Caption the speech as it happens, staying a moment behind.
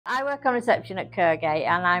I work on reception at Kergate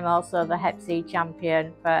and I'm also the Hep C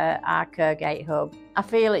champion for our Kergate hub. I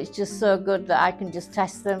feel it's just so good that I can just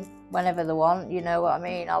test them whenever they want, you know what I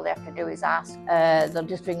mean? All they have to do is ask. They'll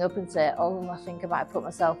just ring up and say, oh, I think I might put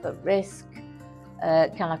myself at risk.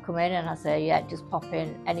 Can I come in? And I say, yeah, just pop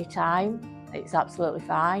in anytime. It's absolutely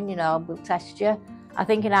fine, you know, we'll test you. I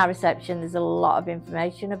think in our reception there's a lot of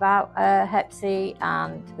information about Hep C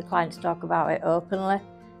and the clients talk about it openly.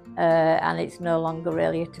 And it's no longer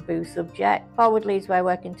really a taboo subject. Forward Leeds, we're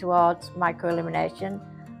working towards micro-elimination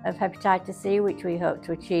of hepatitis C, which we hope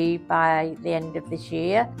to achieve by the end of this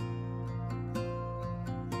year.